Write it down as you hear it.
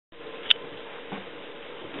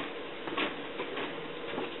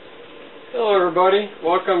Hello everybody,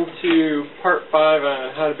 welcome to part 5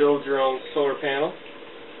 on how to build your own solar panel.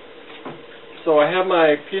 So I have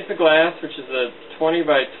my piece of glass, which is a 20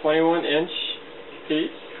 by 21 inch piece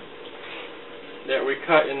that we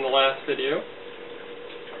cut in the last video.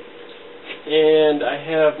 And I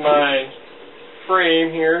have my frame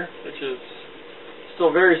here, which is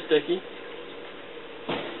still very sticky.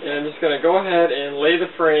 And I'm just going to go ahead and lay the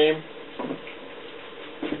frame.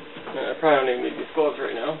 I probably don't even need these gloves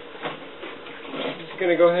right now. I'm just going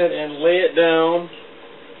to go ahead and lay it down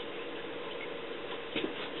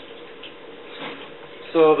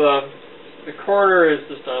so the corner is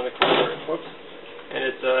just on the corner, whoops, and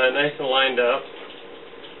it's nice and lined up.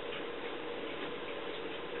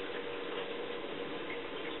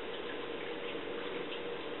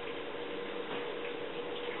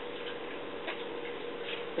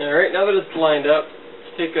 Alright, now that it's lined up,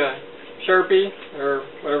 take a Sharpie or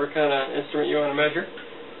whatever kind of instrument you want to measure,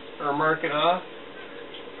 or mark it off.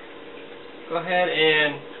 Go ahead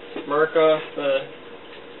and mark off the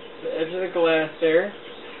edge of the glass there.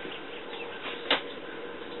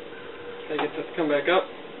 I get this to come back up.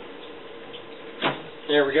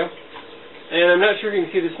 There we go. And I'm not sure if you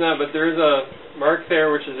can see this now, but there is a mark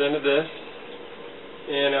there which is into this,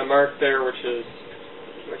 and a mark there which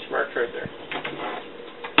marks right there.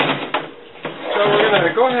 So we're going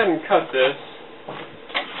to go ahead and cut this.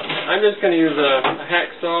 I'm just going to use a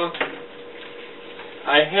hacksaw.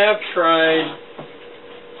 I have tried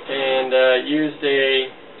and used a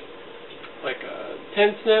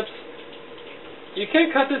tin snips. You can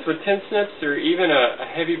cut this with tin snips or even a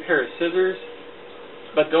heavy pair of scissors,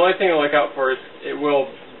 but the only thing to look out for is it will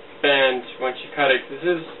bend once you cut it. This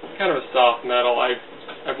is kind of a soft metal. I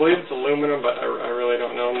believe it's aluminum, but I really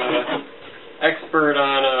don't know. I'm not an expert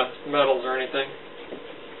on metals or anything.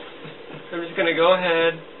 So I'm just going to go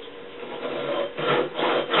ahead.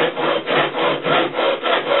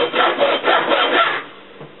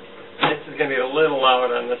 This is going to be a little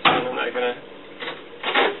loud on this one. I'm not going to.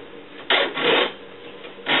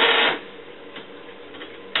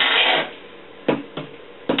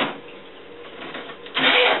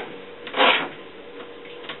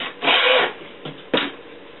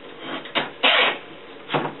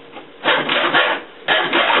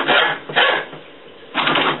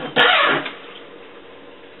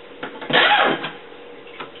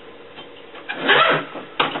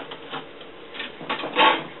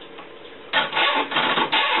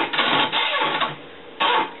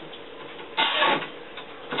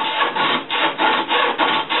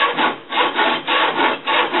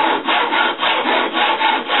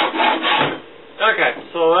 Okay,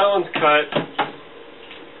 so that one's cut,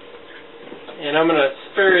 and I'm going to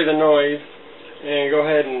spare the noise and go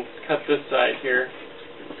ahead and cut this side here.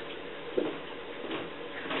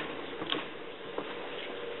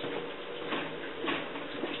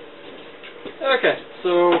 Okay,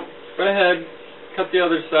 so went ahead, cut the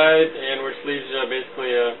other side, and which leaves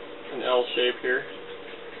basically an L shape here,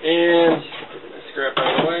 and scrap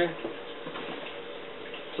out of the way.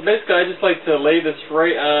 So basically I just like to lay this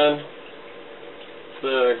right on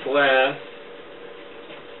the glass.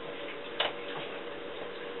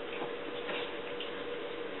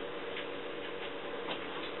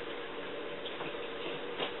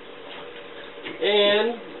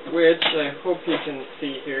 And which I hope you can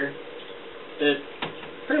see here, it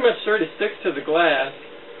pretty much sort of sticks to the glass,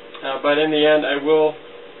 but in the end I will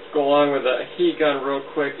go along with a heat gun real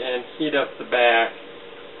quick and heat up the back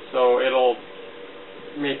so it'll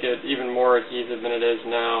make it even more adhesive than it is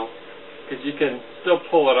now. Because you can still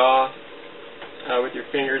pull it off with your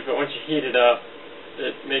fingers, but once you heat it up,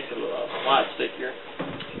 it makes it a lot stickier.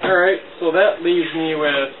 Alright, so that leaves me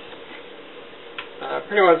with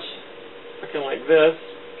pretty much looking like this.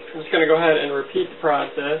 I'm just going to go ahead and repeat the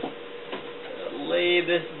process. Lay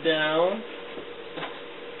this down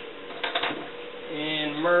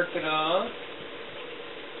and mark it off.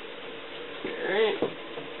 Alright.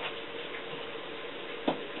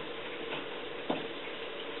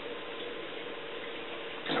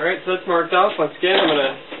 Alright, so that's marked off. Once again, I'm going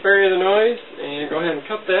to spare you the noise and go ahead and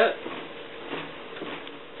cut that.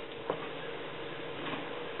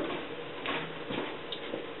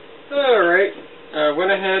 Alright, went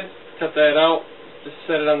ahead, cut that out, just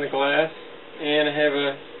set it on the glass, and I have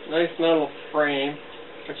a nice metal frame,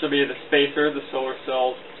 which will be the spacer the solar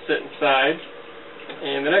cells sit inside.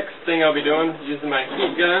 And the next thing I'll be doing is using my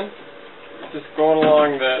heat gun, just going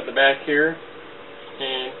along the back here,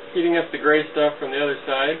 and heating up the gray stuff from the other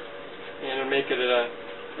side, and it'll make it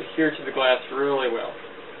adhere to the glass really well.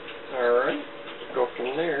 Alright, go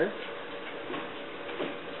from there.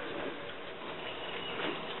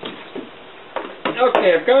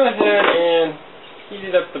 Okay, I've gone ahead and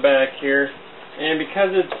heated up the back here, and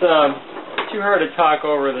because it's too hard to talk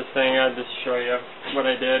over this thing, I'll just show you what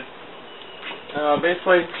I did.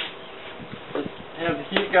 Basically, just have the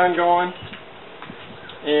heat gun going,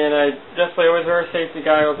 and I definitely always wear safety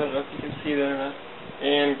goggles. I don't know if you can see that or not,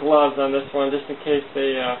 and gloves on this one just in case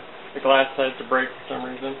the glass decides to break for some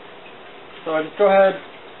reason. So I just go ahead,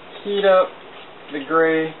 heat up the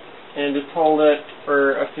gray, and just hold it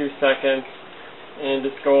for a few seconds, and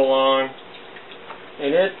just go along,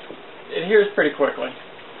 and it adheres pretty quickly.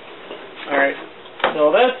 Alright,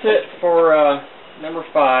 so that's it for number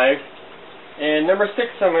 5. And number 6,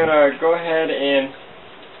 I'm going to go ahead and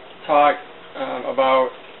talk about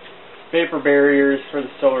vapor barriers for the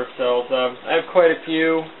solar cells. I have quite a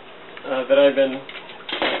few that I've been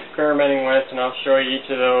experimenting with, and I'll show you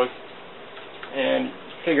each of those and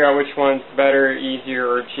figure out which one's better, easier,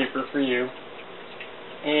 or cheaper for you.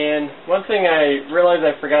 And one thing I realized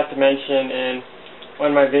I forgot to mention in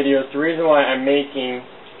one of my videos, the reason why I'm making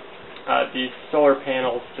these solar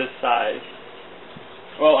panels this size.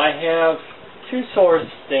 Well, I have 2 solar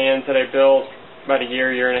stands that I built about a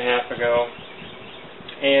year and a half ago,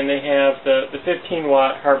 and they have the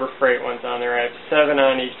 15-watt Harbor Freight ones on there. I have 7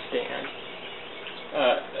 on each stand.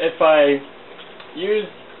 If I use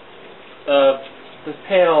this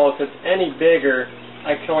panel, if it's any bigger,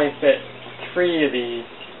 I can only fit 3 of these,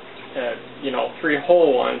 3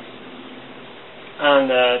 whole ones on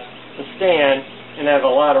the stand, and I have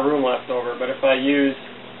a lot of room left over. But if I use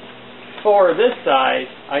 4 this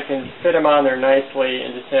size, I can fit them on there nicely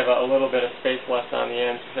and just have a little bit of space left on the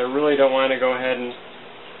end. I really don't want to go ahead and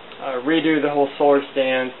redo the whole solar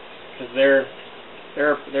stand, because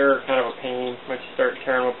they're kind of a pain once you start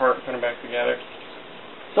tearing them apart and putting them back together.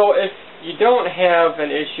 So if you don't have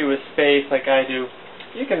an issue with space like I do,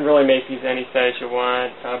 you can really make these any size you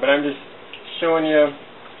want, but I'm just showing you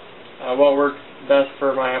what works best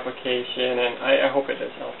for my application, and I hope it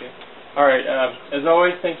does help you. Alright, as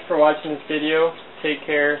always, thanks for watching this video. Take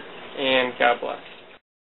care, and God bless.